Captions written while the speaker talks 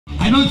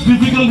know it's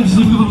difficult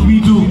for me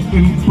too,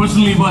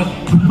 personally, but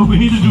we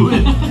need to do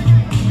it.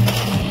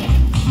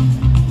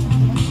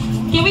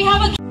 Can we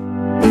have a...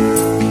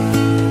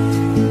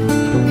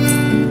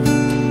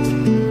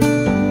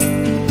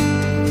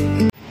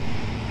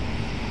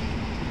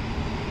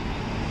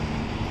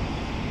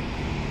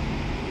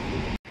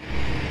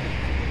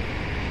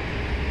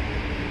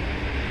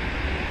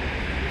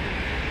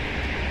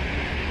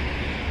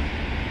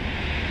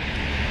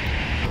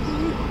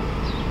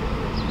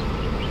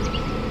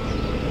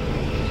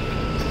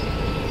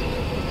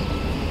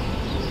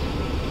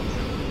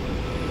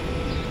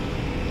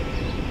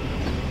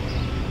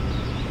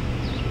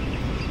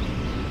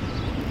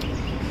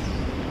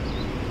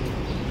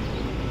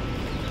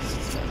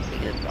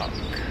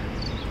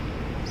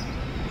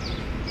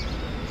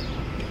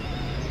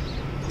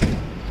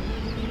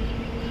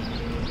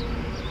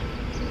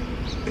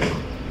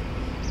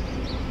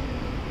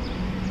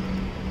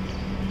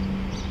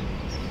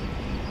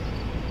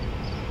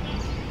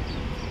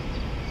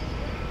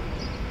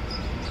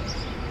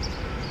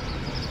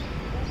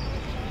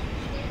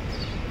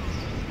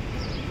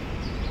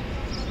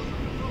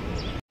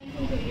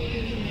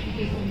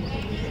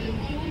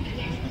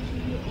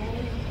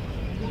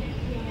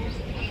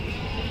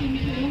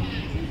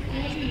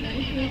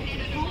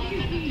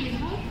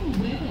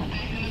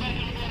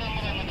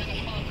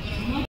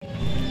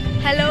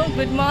 hello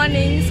good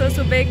morning. सो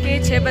सुबह के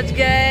 6 बज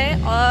गए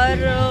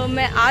और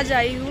मैं आज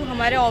आई हूँ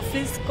हमारे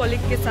ऑफिस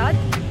कॉलीग के साथ।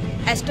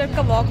 एस्टर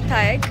का वॉक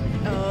था एक,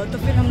 तो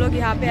फिर हम लोग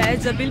यहाँ पे आए,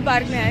 जबील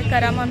पार्क में आए,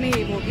 करामा में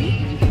ही वो भी।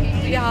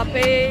 यहाँ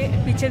पे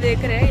पीछे देख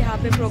रहे हैं, यहाँ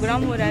पे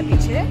प्रोग्राम हो रहा है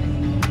पीछे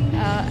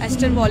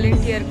एस्टर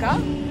वॉलंटियर का।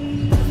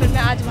 तो फिर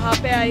मैं आज वहाँ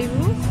पे आई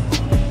हूँ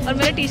और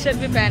मैंने टी शर्ट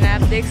भी पहना है,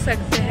 आप देख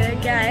सकते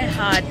हैं क्या है,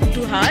 हार्ट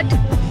टू हार्ट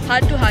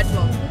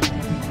वॉक।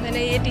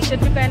 मैंने ये टी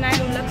शर्ट भी पहना है,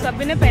 हम लोग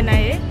सभी ने पहना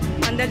है।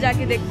 अंदर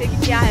जाके देखते हैं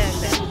कि क्या है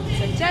अंदर।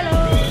 तो चलो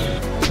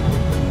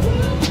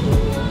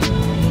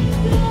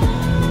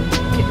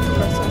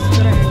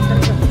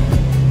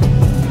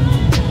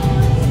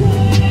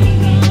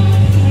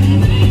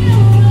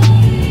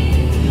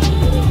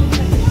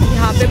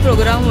यहाँ पे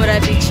प्रोग्राम हो रहा है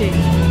पीछे।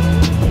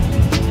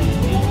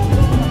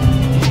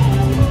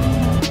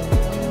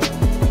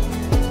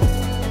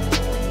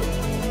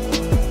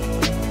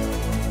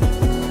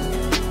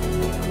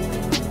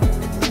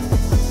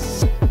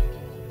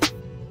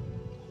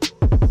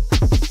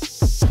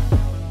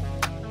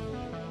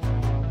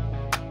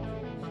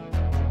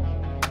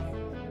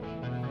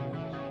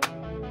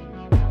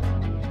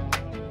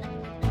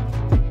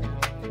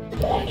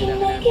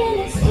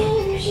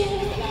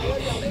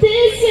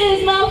 This is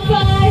my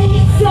fight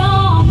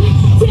song.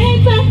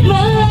 Take back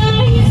my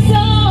life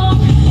song.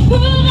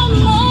 Put on my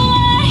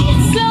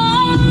light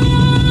song.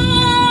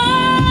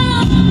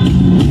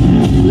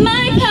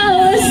 My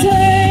power's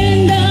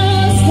turned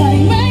on.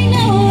 Starting right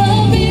now,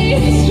 I'll be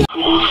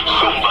strong.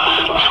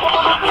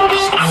 Let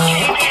it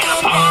go,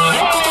 let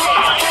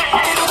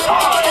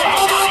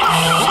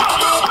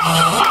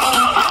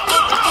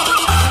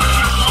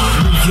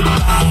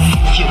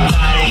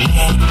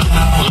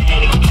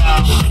it go.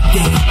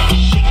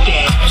 Shake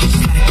that, just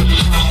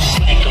like a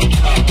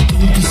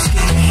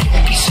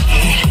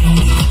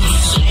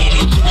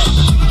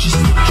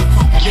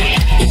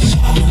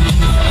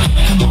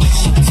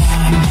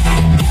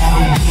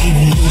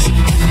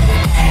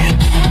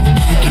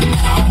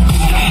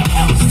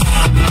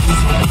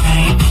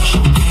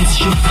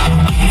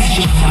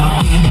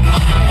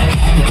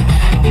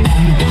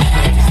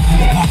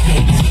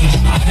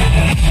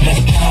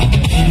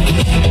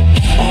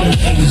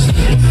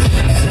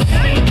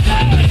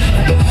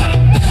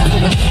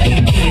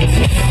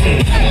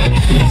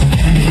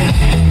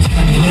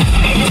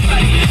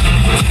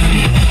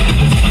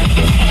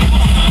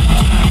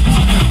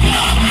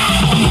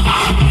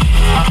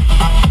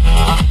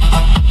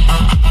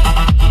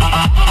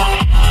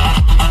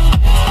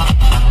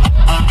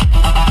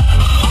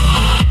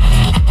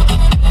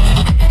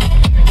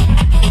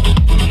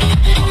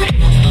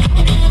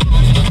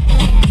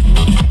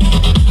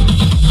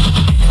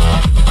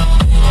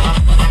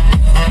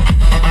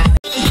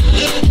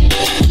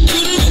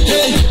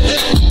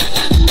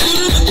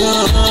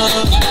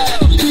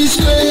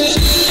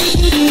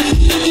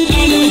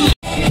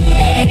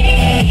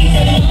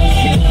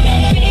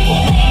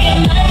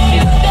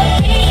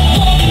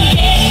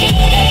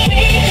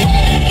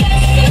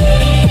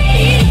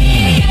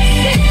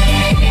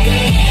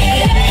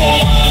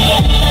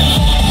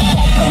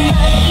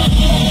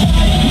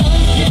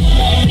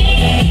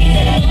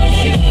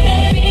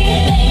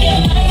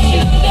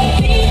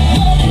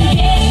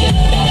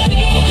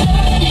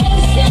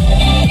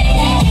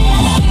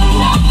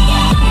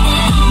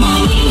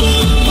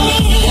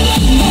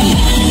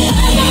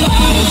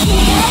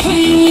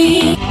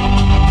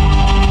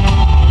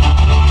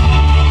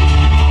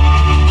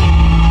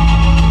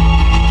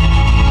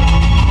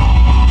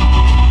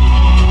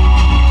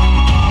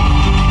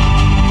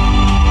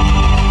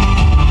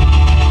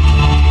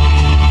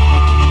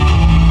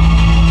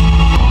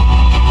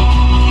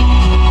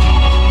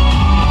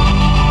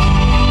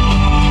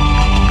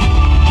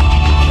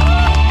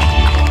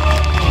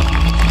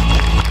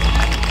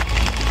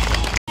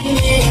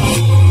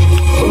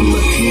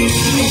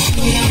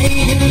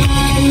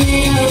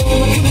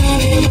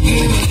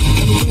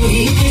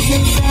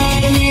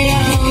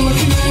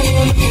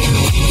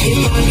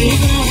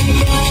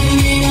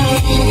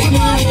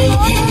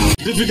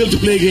difficult to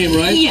play game,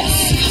 right? Yes.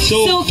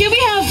 So can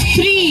we have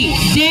 3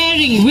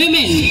 daring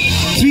women?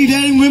 3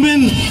 daring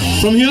women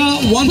from here,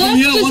 one from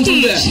here, one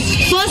from there.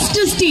 First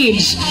to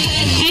stage.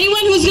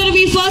 Anyone who's going to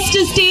be first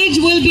to stage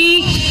will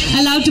be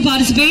allowed to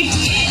participate.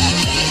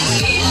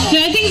 So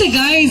I think the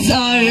guys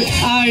are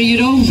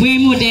way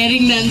more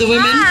daring than the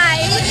women. Hi.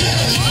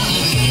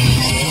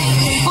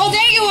 Oh,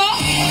 there you are.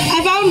 I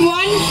found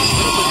one.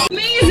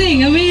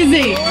 Amazing,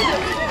 amazing.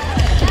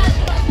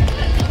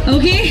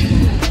 Okay.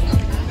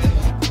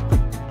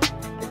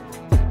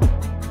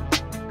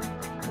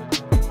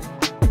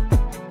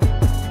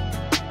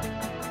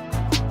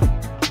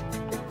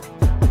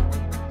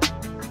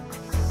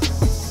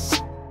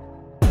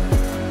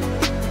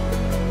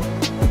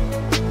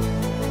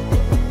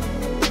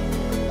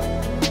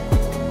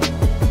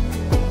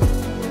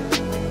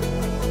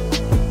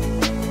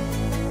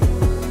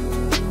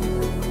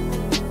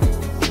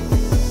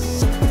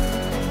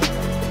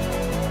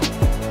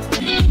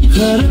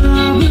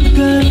 खराब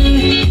करे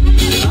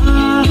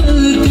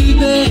आहती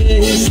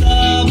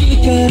बेहिसाब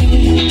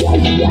करे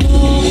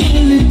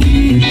कोयल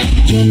की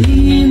जो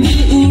नींद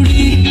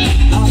उड़ी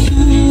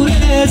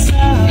पूरे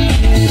सारे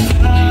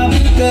ख्वाब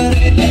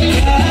करे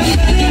क्या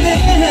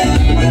करे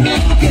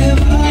मनों के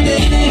वादे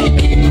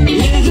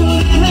ये जो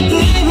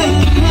रहते हैं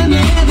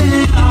मेरे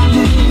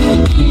आगे वो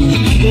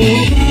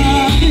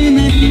बात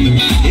नहीं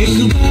एक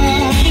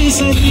बात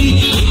सही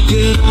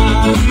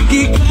इकरार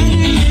की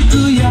करे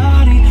तू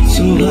यारी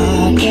सुबह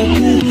तक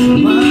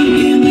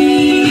मांगे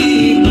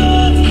मेरी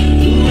बात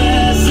तू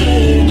ऐसे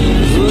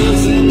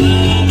मुझसे ना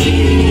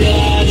जिया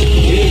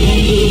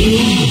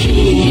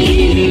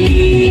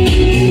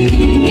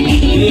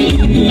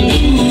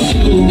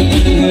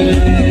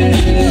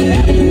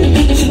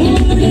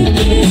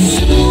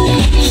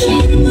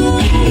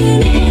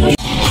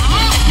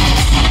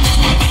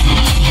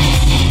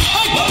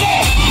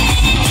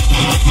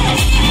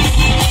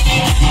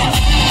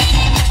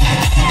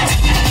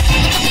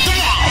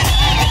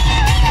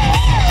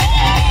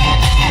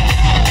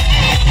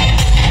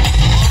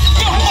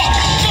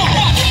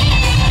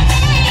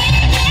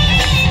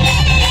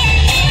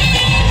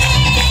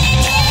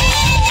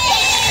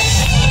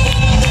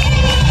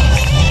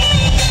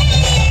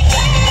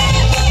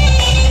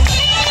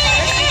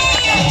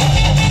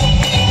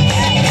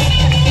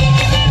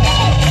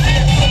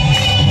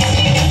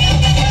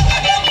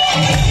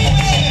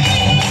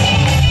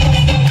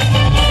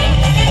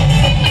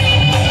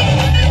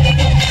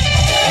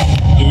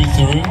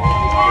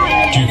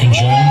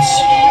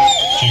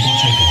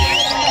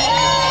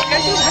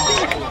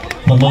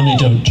My money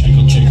don't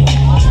jiggle jiggle. I'd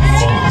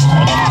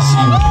like to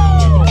see you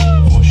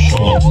for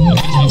sure.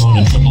 Come on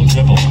and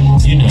dribble.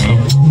 You know,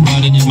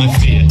 riding in my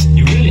fear.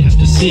 You really have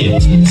to see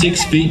it.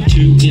 6 feet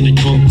 2 in a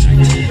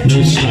compact,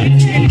 no slack.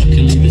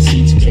 Luckily the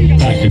seats go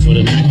back. I got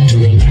an act to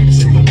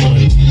relax in my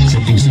mind.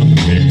 Sipping some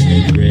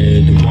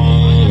red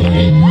wine.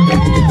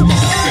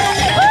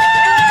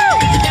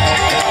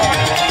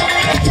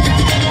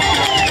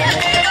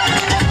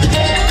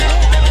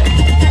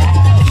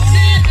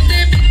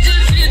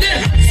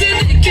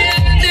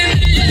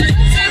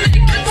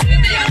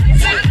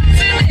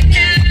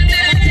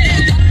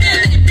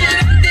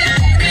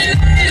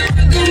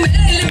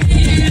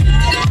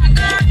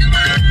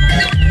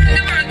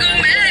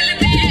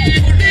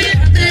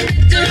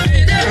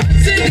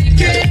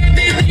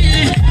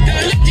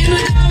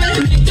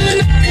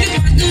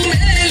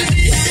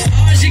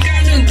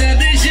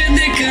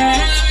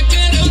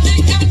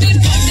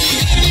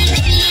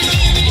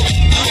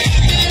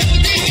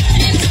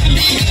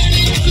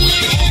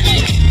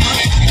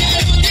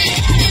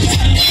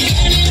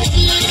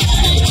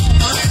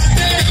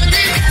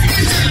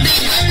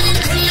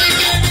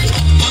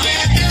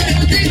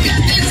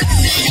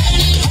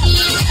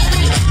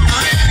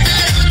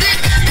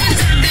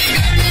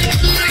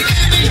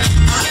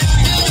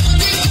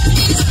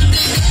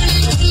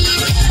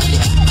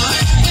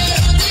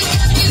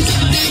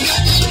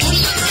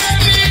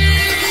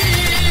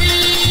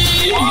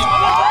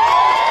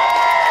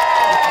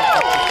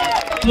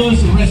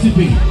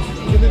 Recipe.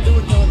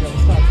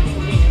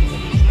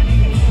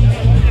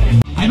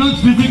 I know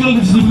it's difficult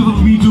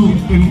for me too,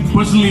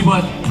 personally,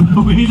 but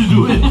we need to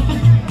do it.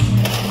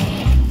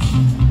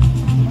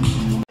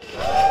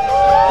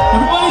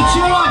 Everybody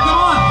cheer up,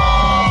 come on!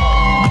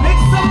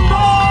 Make some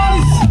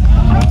noise!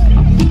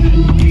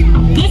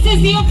 This is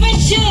the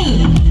official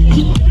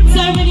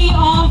ceremony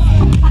of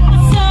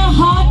Sir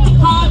Hot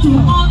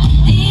Walk,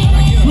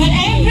 where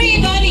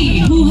everybody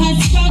who has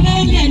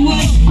struggled and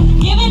was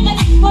given the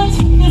effort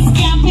this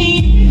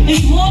campaign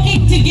is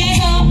working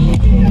together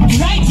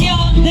right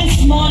here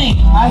this morning.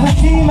 As a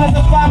team, as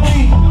a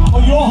family,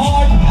 for your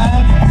heart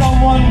and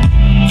someone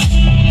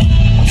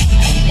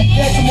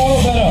get tomorrow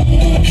better.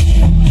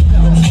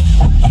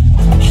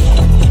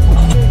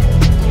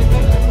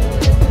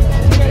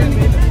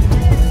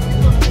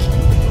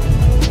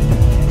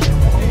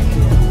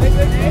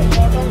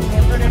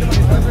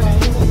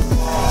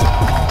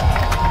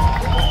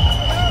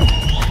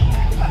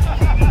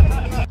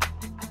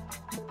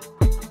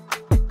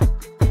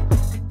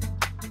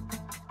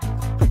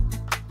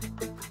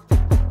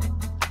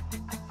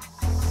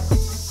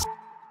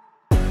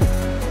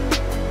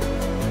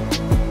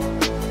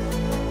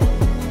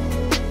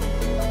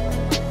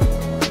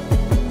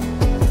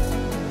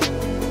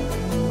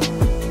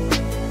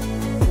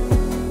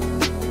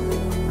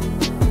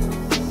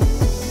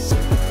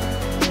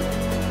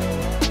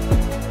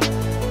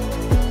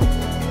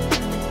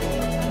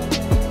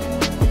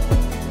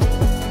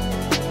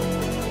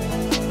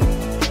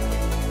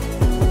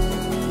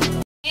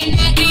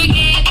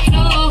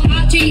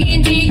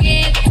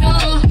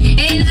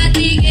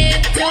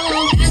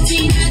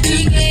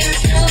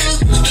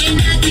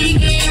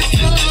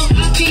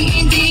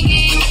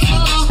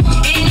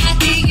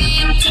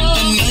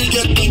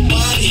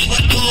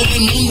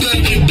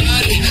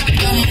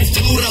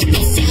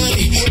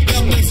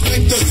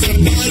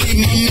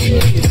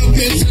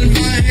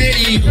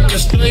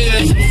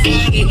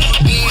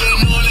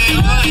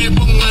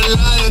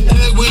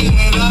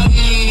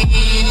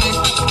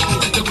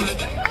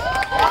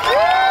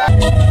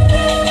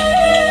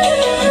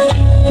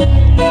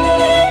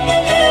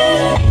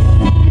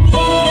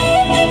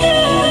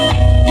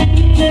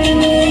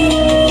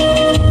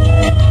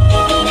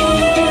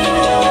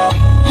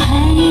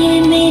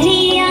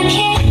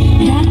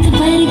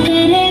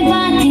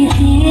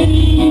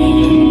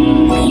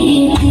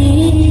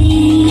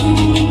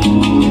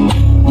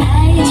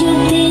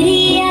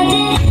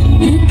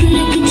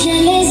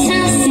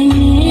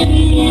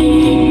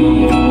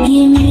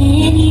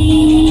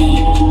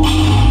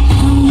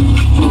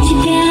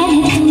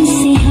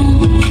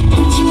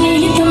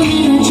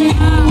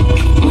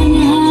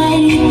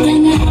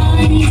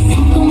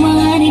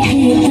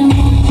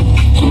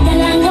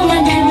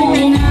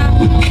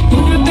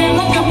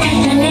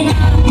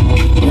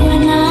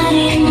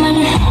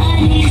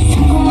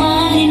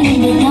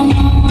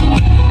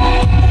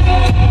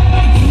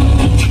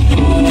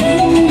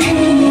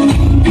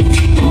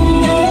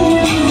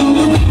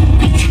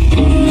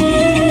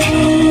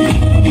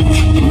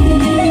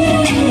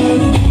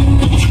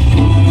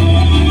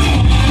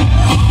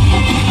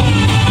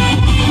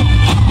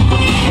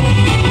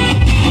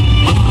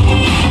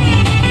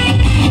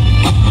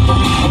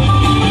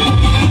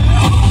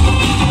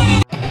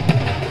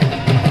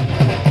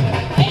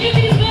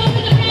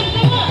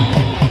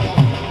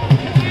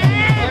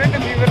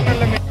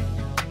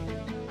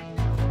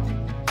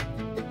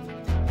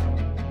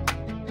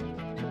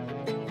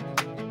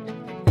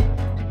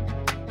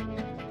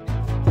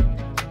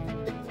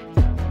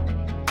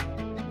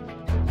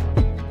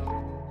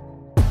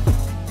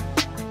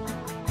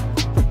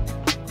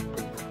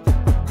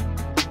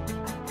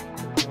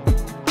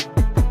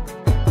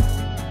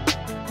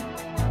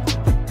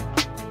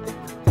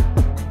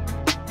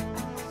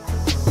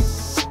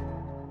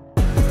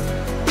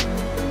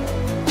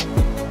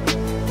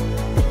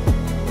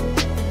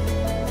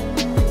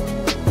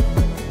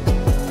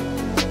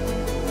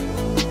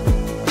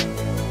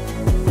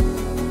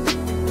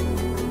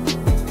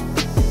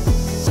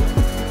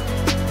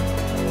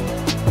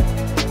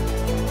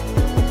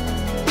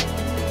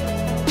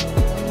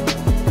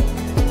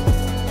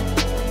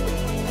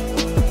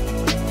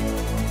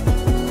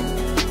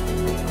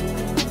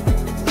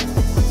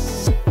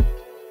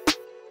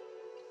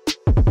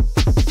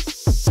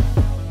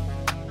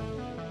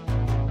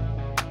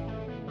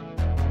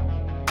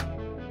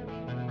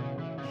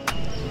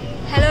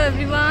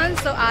 Everyone,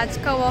 सो आज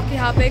का walk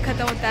यहाँ पे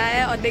ख़त्म होता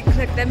है और देख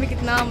सकते हैं मैं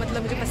कितना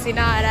मतलब मुझे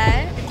पसीना आ रहा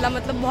है। इतना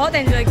मतलब बहुत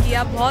एंजॉय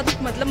किया, बहुत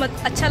मतलब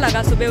अच्छा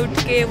लगा सुबह उठ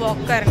के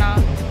वॉक करना।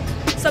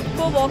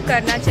 सबको वॉक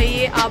करना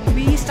चाहिए, आप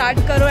भी स्टार्ट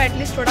करो।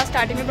 एटलीस्ट थोड़ा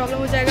स्टार्टिंग में प्रॉब्लम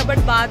हो जाएगा बट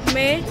बाद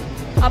में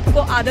आपको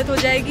आदत हो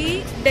जाएगी।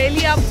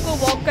 डेली आपको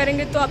वॉक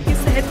करेंगे तो आपकी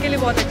सेहत के लिए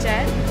बहुत अच्छा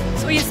है।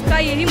 सो इसका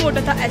यही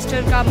मोटो था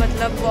एस्टर का,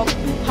 मतलब वॉक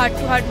टू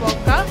हार्ट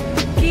वॉक का,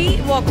 कि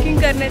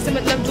वॉकिंग करने से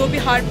मतलब जो भी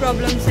हार्ट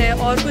प्रॉब्लम्स है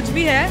और कुछ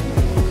भी है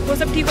वो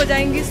सब ठीक हो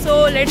जाएंगी। So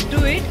let's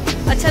do it.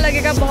 अच्छा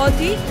लगेगा,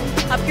 बहुत ही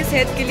आपकी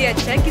सेहत के लिए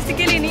अच्छा है, किसी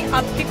के लिए नहीं,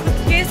 आपके खुद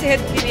के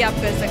सेहत के लिए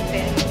आप कर सकते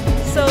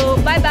हैं। सो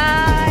bye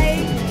bye,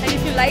 and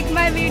if you like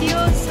my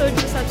videos, so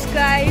do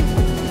subscribe,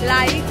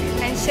 like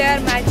and share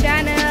my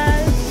channel.